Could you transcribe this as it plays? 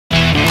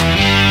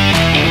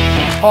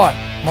Hi,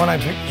 my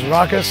name's Nick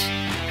Zarakis,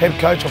 Head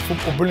Coach of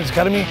Football Brilliance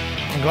Academy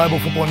and Global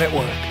Football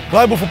Network.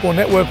 Global Football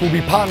Network will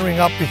be partnering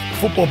up with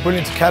Football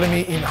Brilliance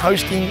Academy in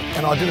hosting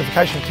an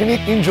identification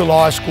clinic in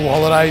July school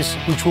holidays,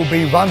 which will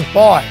be run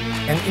by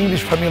an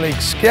English Premier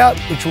League scout,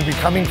 which will be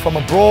coming from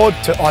abroad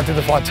to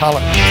identify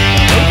talent.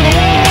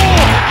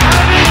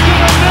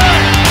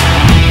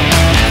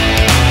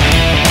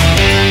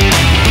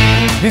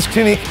 This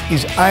clinic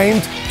is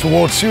aimed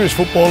towards serious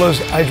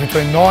footballers aged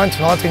between 9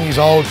 to 19 years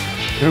old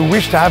who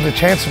wish to have the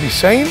chance to be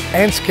seen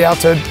and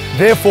scouted.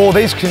 Therefore,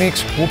 these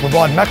clinics will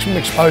provide maximum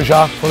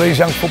exposure for these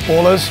young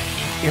footballers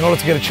in order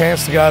to get a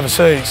chance to go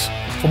overseas.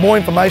 For more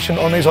information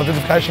on these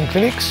identification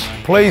clinics,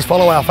 please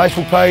follow our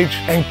Facebook page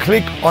and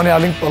click on our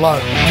link below.